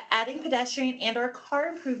that adding pedestrian and or car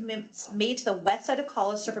improvements made to the west side of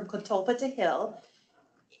Collister from Contolpa to Hill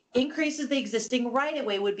increases the existing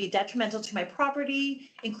right-of-way would be detrimental to my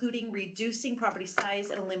property, including reducing property size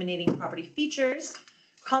and eliminating property features,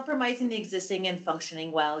 compromising the existing and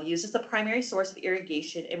functioning well, used as the primary source of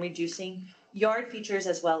irrigation, and reducing yard features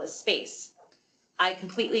as well as space. I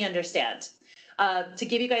completely understand. To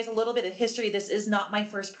give you guys a little bit of history, this is not my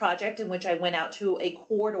first project in which I went out to a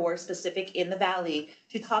corridor specific in the valley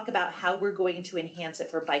to talk about how we're going to enhance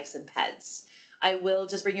it for bikes and peds. I will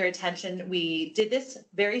just bring your attention, we did this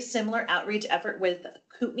very similar outreach effort with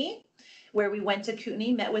Kootenai, where we went to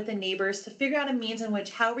Kootenai, met with the neighbors to figure out a means in which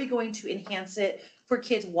how are we going to enhance it for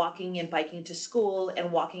kids walking and biking to school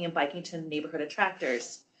and walking and biking to neighborhood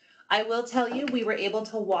attractors. I will tell you, we were able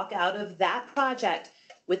to walk out of that project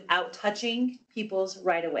without touching people's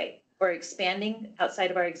right-of-way or expanding outside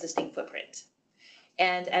of our existing footprint.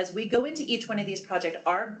 And as we go into each one of these projects,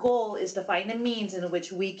 our goal is to find a means in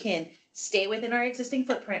which we can stay within our existing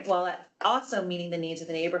footprint while also meeting the needs of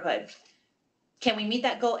the neighborhood. Can we meet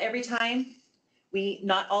that goal every time?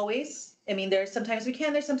 Not always. I mean, there's sometimes we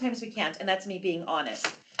can, there's sometimes we can't, and that's me being honest.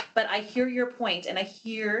 But I hear your point, and I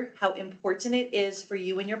hear how important it is for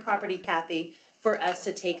you and your property, Kathy, for us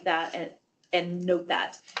to take that and note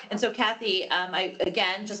that. And so, Kathy,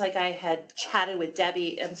 again, just like I had chatted with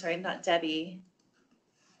Debbie, I'm sorry, not Debbie,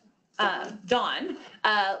 Dawn,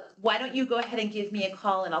 why don't you go ahead and give me a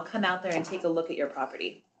call, and I'll come out there and take a look at your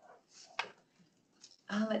property.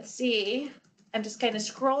 Let's see. I'm just kind of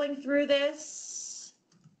scrolling through this.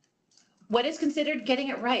 What is considered getting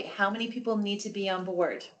it right? How many people need to be on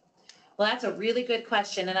board? Well, that's a really good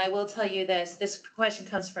question, and I will tell you this. This question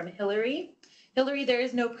comes from Hillary. Hillary, there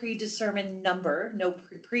is no predetermined number, no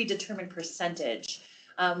predetermined percentage.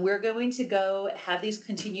 We're going to go have these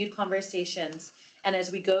continued conversations, and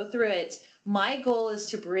as we go through it, my goal is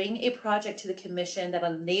to bring a project to the commission that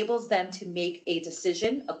enables them to make a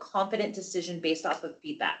decision, a confident decision based off of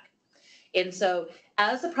feedback. And so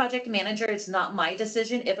as the project manager, it's not my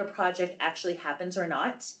decision if a project actually happens or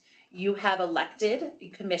not. You have elected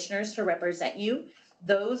commissioners to represent you.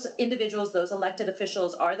 those individuals, those elected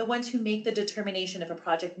officials are the ones who make the determination if a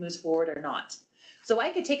project moves forward or not. So I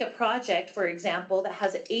could take a project, for example, that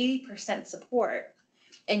has 80% support,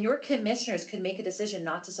 and your commissioners could make a decision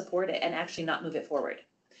not to support it and actually not move it forward.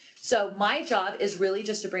 So my job is really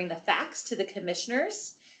just to bring the facts to the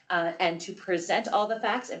commissioners and to present all the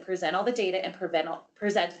facts and present all the data and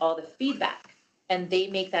present all the feedback, and they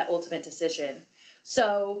make that ultimate decision.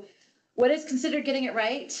 So what is considered getting it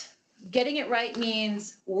right? Getting it right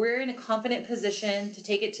means we're in a confident position to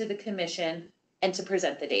take it to the commission and to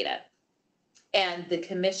present the data. And the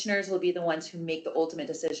commissioners will be the ones who make the ultimate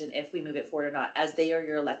decision if we move it forward or not, as they are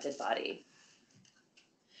your elected body.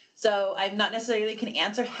 So I'm not necessarily can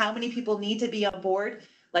answer how many people need to be on board.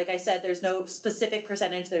 Like I said, there's no specific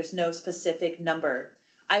percentage, there's no specific number.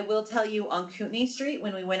 I will tell you on Kootenai Street,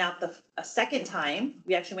 when we went out a second time,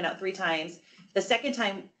 we actually went out 3 times. The second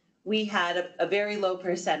time we had a very low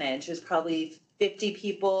percentage. It was probably 50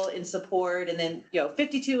 people in support, and then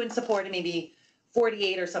 52 in support and maybe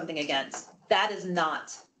 48 or something against. That is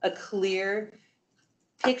not a clear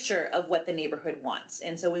picture of what the neighborhood wants.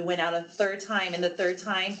 And so we went out a 3rd time, and the 3rd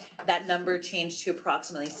time that number changed to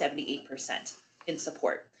approximately 78% in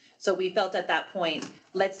support. So we felt at that point,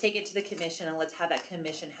 let's take it to the commission and let's have that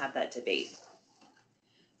commission have that debate.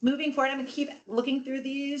 Moving forward, I'm gonna keep looking through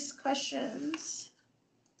these questions.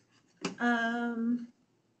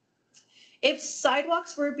 If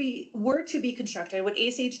sidewalks were to be constructed, would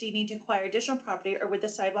ACHD need to acquire additional property, or would the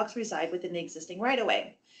sidewalks reside within the existing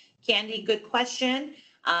right-of-way? Candy, good question.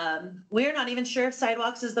 We're not even sure if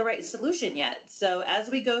sidewalks is the right solution yet. So as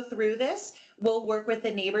we go through this, we'll work with the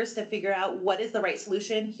neighbors to figure out what is the right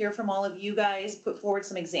solution, hear from all of you guys, put forward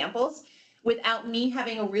some examples. Without me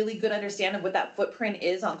having a really good understanding of what that footprint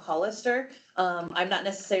is on Collister, I'm not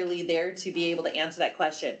necessarily there to be able to answer that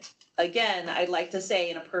question. Again, I'd like to say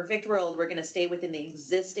in a perfect world, we're going to stay within the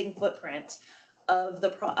existing footprint of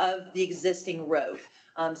the existing road.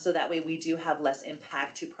 So that way we do have less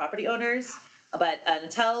impact to property owners. But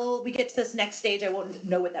until we get to this next stage, I won't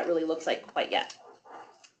know what that really looks like quite yet.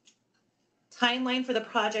 Timeline for the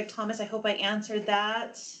project, Thomas, I hope I answered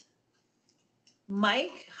that.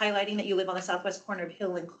 Mike, highlighting that you live on the southwest corner of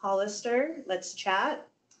Hill and Collister. Let's chat.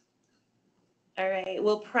 All right,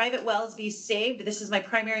 will private wells be saved? This is my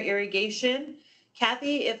primary irrigation.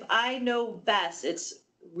 Kathy, if I know best, it's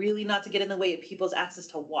really not to get in the way of people's access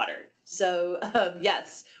to water. So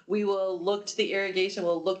yes, we will look to the irrigation,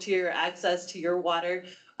 we'll look to your access to your water.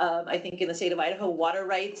 I think in the state of Idaho, water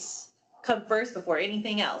rights come first before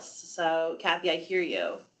anything else. So Kathy, I hear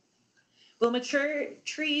you. Will mature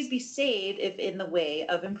trees be saved if in the way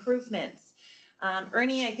of improvements?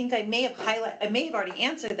 Ernie, I think I may have already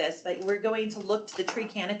answered this, but we're going to look to the tree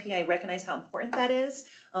canopy. I recognize how important that is.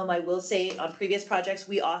 I will say on previous projects,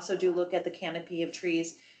 we also do look at the canopy of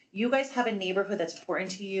trees. You guys have a neighborhood that's important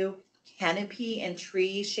to you. Canopy and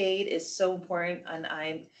tree shade is so important, and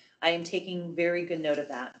I am taking very good note of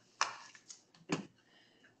that.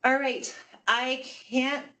 All right, I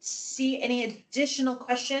can't see any additional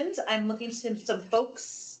questions. I'm looking to some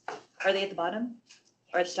folks. Are they at the bottom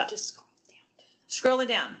or at the top? Just Scrolling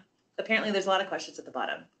down. Apparently there's a lot of questions at the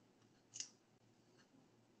bottom.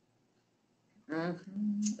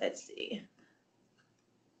 Let's see.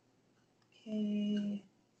 Okay.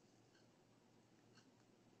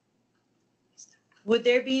 Would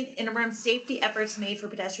there be interim safety efforts made for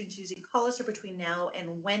pedestrians using Collister between now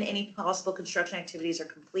and when any possible construction activities are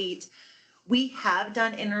complete? We have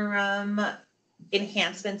done interim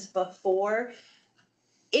enhancements before.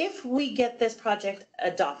 If we get this project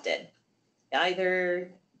adopted,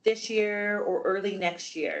 either this year or early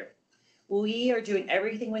next year, we are doing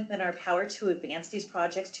everything within our power to advance these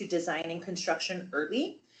projects to design and construction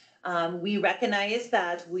early. We recognize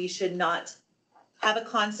that we should not have a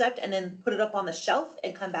concept and then put it up on the shelf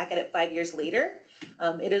and come back at it 5 years later.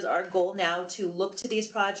 It is our goal now to look to these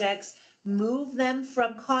projects, move them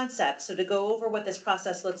from concept. So to go over what this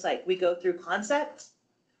process looks like, we go through concept.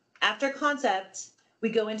 After concept, we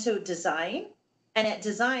go into design. And at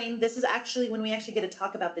design, this is actually when we actually get to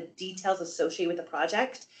talk about the details associated with the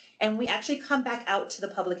project. And we actually come back out to the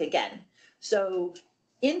public again. So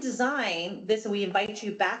in design, we invite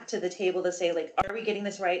you back to the table to say, like, are we getting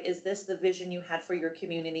this right? Is this the vision you had for your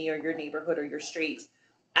community or your neighborhood or your street?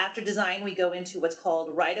 After design, we go into what's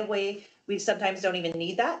called right-of-way. We sometimes don't even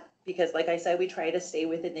need that because, like I said, we try to stay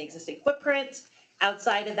within the existing footprint.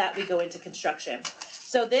 Outside of that, we go into construction.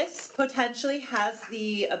 So this potentially has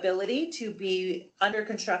the ability to be under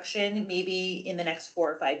construction maybe in the next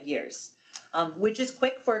 4 or 5 years. which is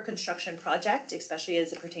quick for a construction project, especially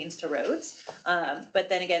as it pertains to roads. But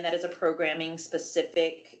then again, that is a programming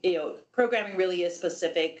specific, programming really is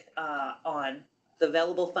specific on the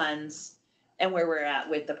available funds and where we're at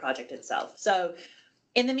with the project itself. So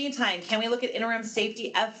in the meantime, can we look at interim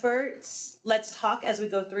safety efforts? Let's talk as we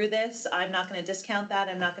go through this. I'm not going to discount that.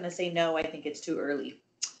 I'm not going to say no. I think it's too early.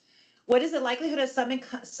 What is the likelihood of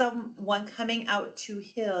someone coming out to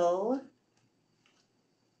Hill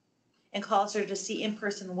and Collister to see in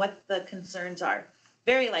person what the concerns are?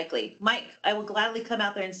 Very likely. Mike, I will gladly come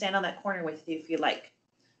out there and stand on that corner with you if you like.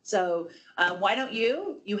 So why don't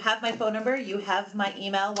you have my phone number, you have my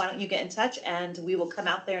email, why don't you get in touch and we will come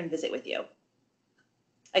out there and visit with you.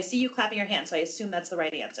 I see you clapping your hands, so I assume that's the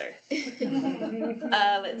right answer.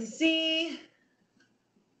 Let's see.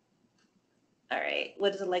 All right,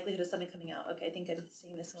 what is the likelihood of something coming out? Okay, I think I'm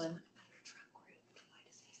seeing this one.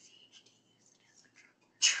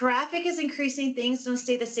 Traffic is increasing, things don't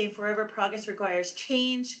stay the same forever, progress requires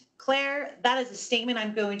change. Claire, that is a statement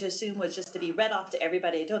I'm going to assume was just to be read off to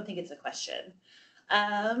everybody. I don't think it's a question.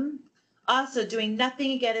 Also, doing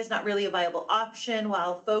nothing again is not really a viable option.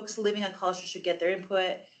 While folks living on Collister should get their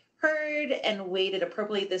input heard and weighted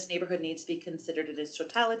appropriately, this neighborhood needs to be considered in its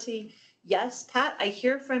totality. Yes, Pat, I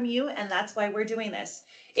hear from you, and that's why we're doing this.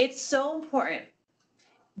 It's so important.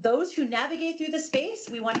 Those who navigate through the space,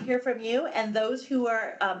 we want to hear from you, and those who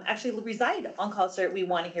are actually reside on Collister, we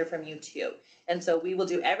want to hear from you too. And so we will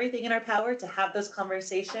do everything in our power to have those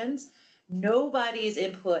conversations. Nobody's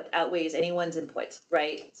input outweighs anyone's input,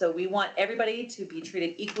 right? So we want everybody to be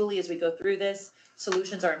treated equally as we go through this.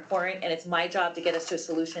 Solutions are important, and it's my job to get us to a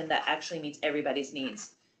solution that actually meets everybody's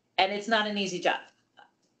needs. And it's not an easy job.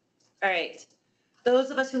 All right.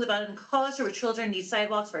 Those of us who live out in Collister with children need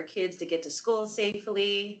sidewalks for our kids to get to school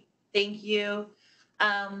safely. Thank you.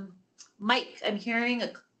 Mike, I'm hearing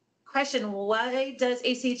a question. Why does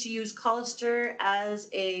ACH use Collister as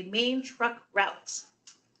a main truck route?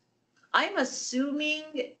 I'm assuming,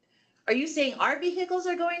 are you saying our vehicles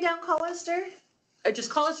are going down Collister? Or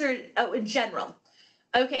just Collister in general?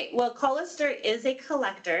 Okay, well, Collister is a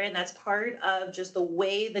collector, and that's part of just the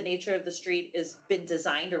way the nature of the street has been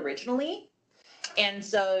designed originally. And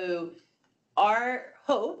so our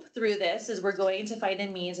hope through this is we're going to find a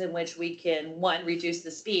means in which we can, one, reduce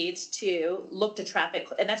the speeds, two, look to traffic,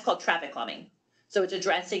 and that's called traffic calming. So it's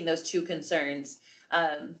addressing those two concerns.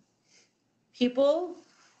 People,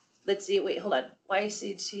 let's see, wait, hold on. Why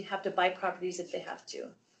does she have to buy properties if they have to?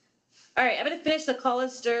 All right, I'm going to finish the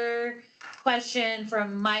Collister question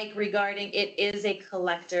from Mike regarding it is a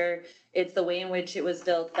collector. It's the way in which it was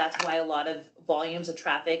built. That's why a lot of volumes of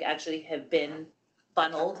traffic actually have been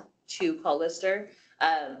funneled to Collister.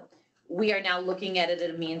 We are now looking at it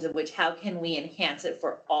as a means of which how can we enhance it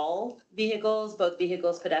for all vehicles, both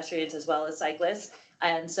vehicles, pedestrians, as well as cyclists.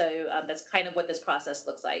 And so that's kind of what this process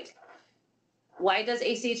looks like. Why does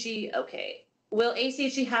ACHE, okay. Will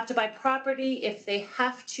ACHE have to buy property if they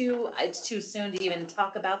have to? It's too soon to even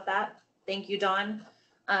talk about that. Thank you, Dawn.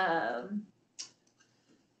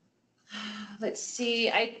 Let's see,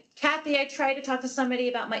 Kathy, I tried to talk to somebody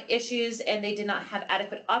about my issues and they did not have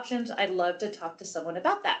adequate options. I'd love to talk to someone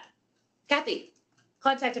about that. Kathy,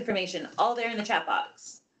 contact information, all there in the chat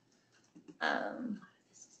box.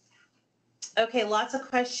 Okay, lots of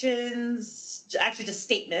questions, actually just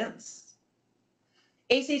statements.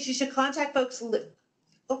 ACHE should contact folks,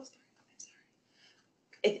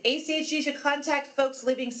 if ACHE should contact folks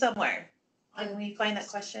living somewhere. Can we find that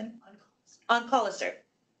question? On Collister.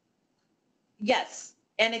 Yes,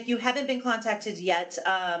 and if you haven't been contacted yet,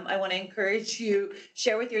 I want to encourage you,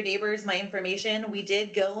 share with your neighbors my information. We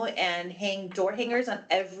did go and hang door hangers on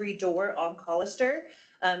every door on Collister.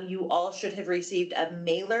 You all should have received a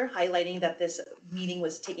mailer highlighting that this meeting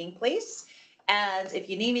was taking place. And if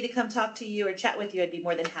you need me to come talk to you or chat with you, I'd be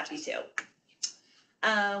more than happy to.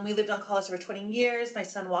 We lived on Collister for 20 years. My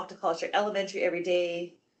son walked to Collister Elementary every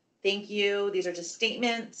day. Thank you. These are just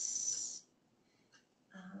statements.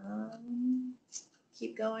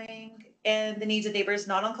 Keep going. And the needs of neighbors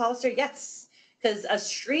not on Collister? Yes, because a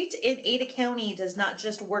street in Ada County does not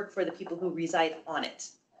just work for the people who reside on it.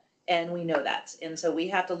 And we know that. And so we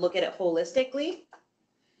have to look at it holistically.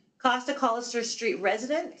 Cost of Collister Street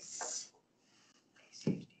residents.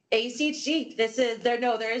 ACHG,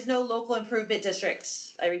 there is no local improvement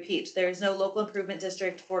district. I repeat, there is no local improvement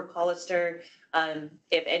district for Collister.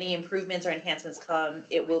 If any improvements or enhancements come,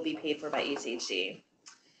 it will be paid for by ACHG.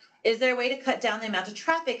 Is there a way to cut down the amount of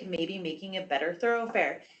traffic, maybe making a better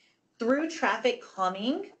thoroughfare? Through traffic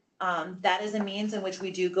calming, that is a means in which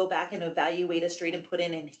we do go back and evaluate a street and put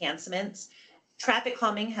in enhancements. Traffic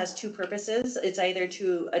calming has two purposes. It's either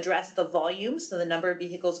to address the volume, so the number of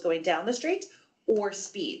vehicles going down the street, or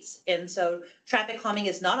speeds. And so traffic calming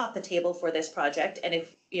is not off the table for this project. And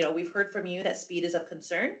if, we've heard from you that speed is of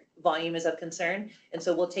concern, volume is of concern. And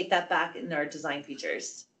so we'll take that back in our design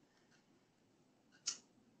features.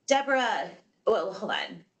 Deborah, well, hold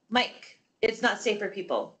on. Mike, it's not safe for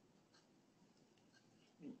people.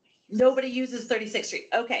 Nobody uses 36th Street.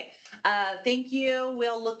 Okay, thank you.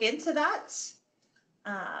 We'll look into that.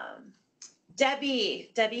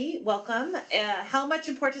 Debbie, welcome. How much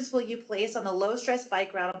importance will you place on the low stress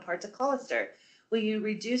bike route on parts of Collister? Will you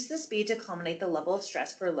reduce the speed to accommodate the level of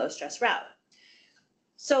stress for a low stress route?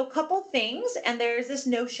 So a couple things, and there's this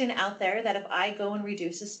notion out there that if I go and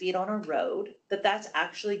reduce the speed on a road, that's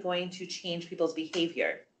actually going to change people's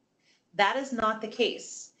behavior. That is not the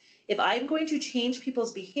case. If I'm going to change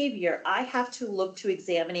people's behavior, I have to look to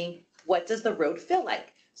examining what does the road feel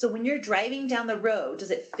like. So when you're driving down the road, does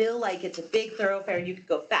it feel like it's a big thoroughfare and you could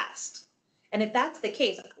go fast? And if that's the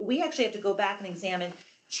case, we actually have to go back and examine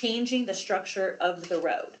changing the structure of the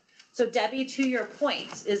road. So Debbie, to your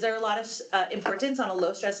point, is there a lot of importance on a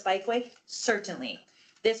low stress bikeway? Certainly.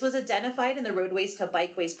 This was identified in the roadways to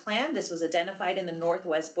bikeways plan. This was identified in the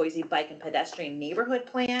Northwest Boise Bike and Pedestrian Neighborhood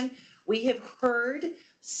Plan. We have heard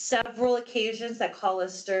several occasions that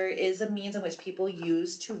Collister is a means in which people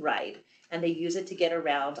use to ride, and they use it to get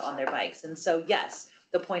around on their bikes. And so yes,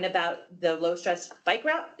 the point about the low stress bike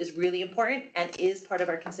route is really important and is part of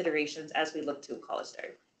our considerations as we look to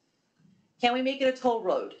Collister. Can we make it a toll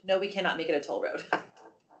road? No, we cannot make it a toll road.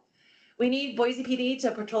 We need Boise PD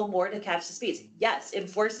to patrol more to catch the speeds. Yes,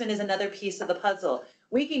 enforcement is another piece of the puzzle.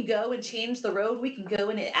 We can go and change the road. We can go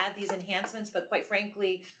and add these enhancements, but quite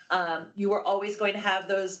frankly, you are always going to have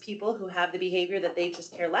those people who have the behavior that they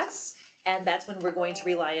just care less. And that's when we're going to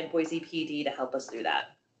rely on Boise PD to help us through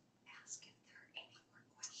that. Ask if there are any more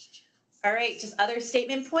questions. All right, just other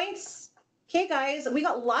statement points. Okay, guys, we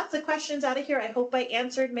got lots of questions out of here. I hope I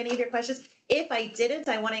answered many of your questions. If I didn't,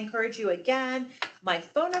 I want to encourage you again. My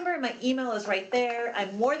phone number and my email is right there.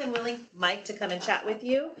 I'm more than willing, Mike, to come and chat with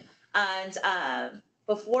you. And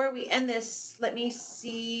before we end this, let me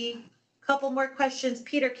see a couple more questions.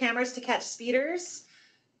 Peter, cameras to catch speeders.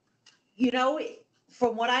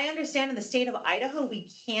 From what I understand in the state of Idaho, we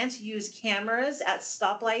can't use cameras at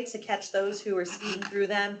stoplights to catch those who are speeding through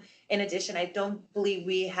them. In addition, I don't believe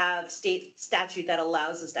we have state statute that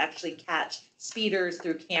allows us to actually catch speeders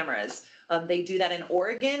through cameras. They do that in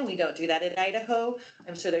Oregon. We don't do that in Idaho.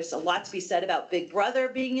 I'm sure there's a lot to be said about Big Brother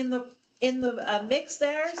being in the mix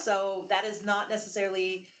there. So that is not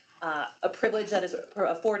necessarily a privilege that is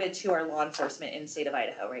afforded to our law enforcement in the state of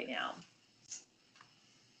Idaho right now.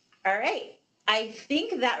 All right. I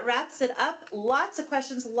think that wraps it up. Lots of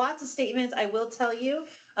questions, lots of statements. I will tell you,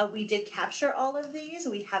 we did capture all of these.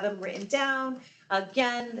 We have them written down.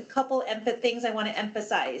 Again, a couple things I want to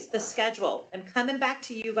emphasize. The schedule. I'm coming back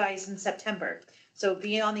to you guys in September, so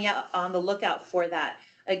be on the lookout for that.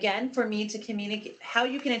 Again, for me to communicate, how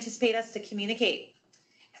you can anticipate us to communicate.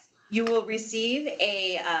 You will receive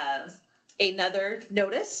another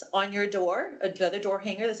notice on your door, another door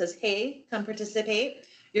hanger that says, "Hey, come participate."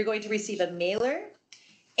 You're going to receive a mailer.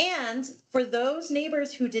 And for those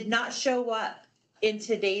neighbors who did not show up in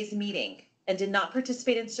today's meeting and did not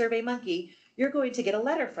participate in SurveyMonkey, you're going to get a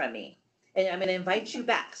letter from me. And I'm going to invite you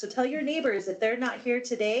back. So tell your neighbors if they're not here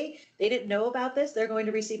today, they didn't know about this, they're going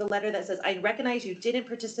to receive a letter that says, "I recognize you didn't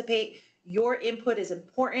participate. Your input is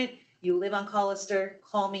important. You live on Collister.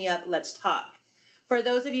 Call me up. Let's talk." For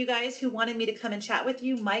those of you guys who wanted me to come and chat with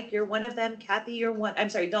you, Mike, you're one of them. Kathy,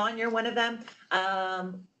 Dawn, you're one of them.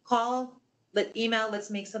 Call, email, let's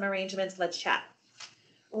make some arrangements. Let's chat.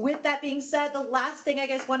 With that being said, the last thing I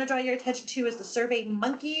guess want to draw your attention to is the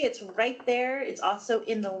SurveyMonkey. It's right there. It's also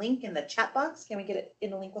in the link in the chat box. Can we get it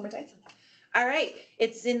in the link one more time? All right,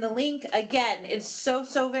 it's in the link. Again, it's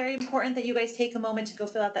so very important that you guys take a moment to go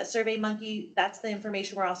fill out that SurveyMonkey. That's the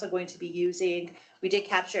information we're also going to be using. We did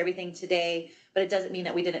capture everything today, but it doesn't mean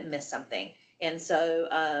that we didn't miss something. And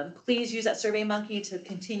so please use that SurveyMonkey to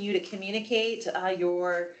continue to communicate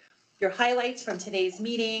your highlights from today's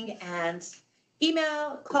meeting, and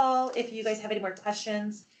email, call if you guys have any more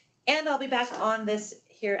questions. And I'll be back on this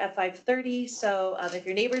here at 5:30. So if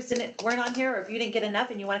your neighbors weren't on here, or if you didn't get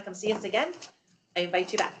enough and you want to come see us again, I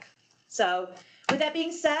invite you back. So with that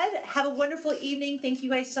being said, have a wonderful evening. Thank you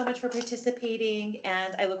guys so much for participating,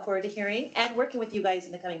 and I look forward to hearing and working with you guys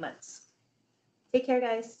in the coming months. Take care,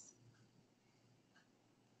 guys.